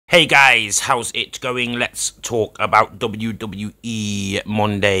Hey guys, how's it going? Let's talk about WWE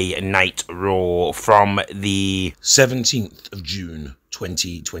Monday Night RAW from the 17th of June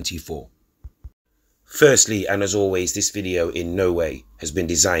 2024. Firstly, and as always, this video in no way has been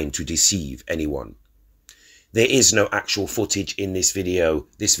designed to deceive anyone. There is no actual footage in this video.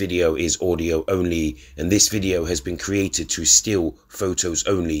 This video is audio only, and this video has been created to still photos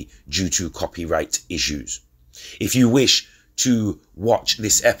only due to copyright issues. If you wish to watch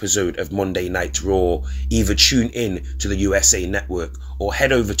this episode of Monday Night RAW, either tune in to the USA Network or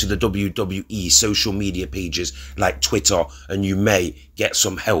head over to the WWE social media pages like Twitter, and you may get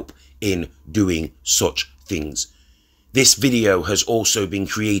some help in doing such things. This video has also been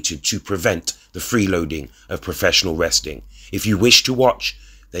created to prevent the freeloading of professional wrestling. If you wish to watch,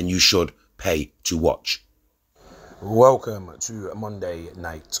 then you should pay to watch. Welcome to Monday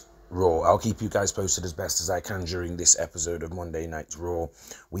Night RAW. I'll keep you guys posted as best as I can during this episode of Monday Night RAW.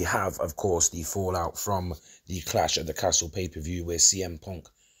 We have, of course, the fallout from the Clash at the Castle pay-per-view where CM Punk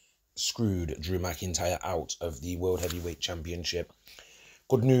screwed Drew McIntyre out of the World Heavyweight Championship.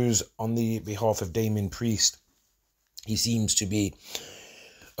 Good news on the behalf of Damian Priest. He seems to be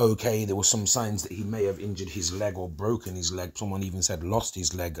okay. There were some signs that he may have injured his leg or broken his leg. Someone even said lost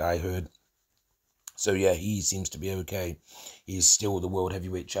his leg, I heard. So yeah, he seems to be okay. He is still the World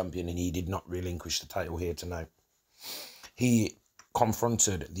Heavyweight Champion, and he did not relinquish the title here tonight. He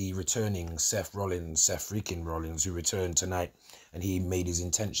confronted the returning Seth freaking Rollins, who returned tonight, and he made his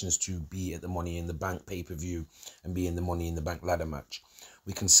intentions to be at the Money in the Bank pay-per-view and be in the Money in the Bank ladder match.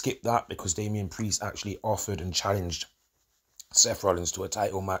 We can skip that because Damian Priest actually offered and challenged Seth Rollins to a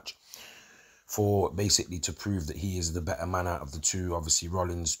title match for basically to prove that he is the better man out of the two. Obviously,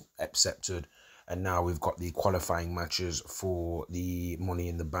 Rollins accepted. And now we've got the qualifying matches for the Money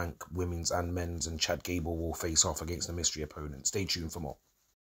in the Bank, women's and men's, and Chad Gable will face off against the mystery opponent. Stay tuned for more.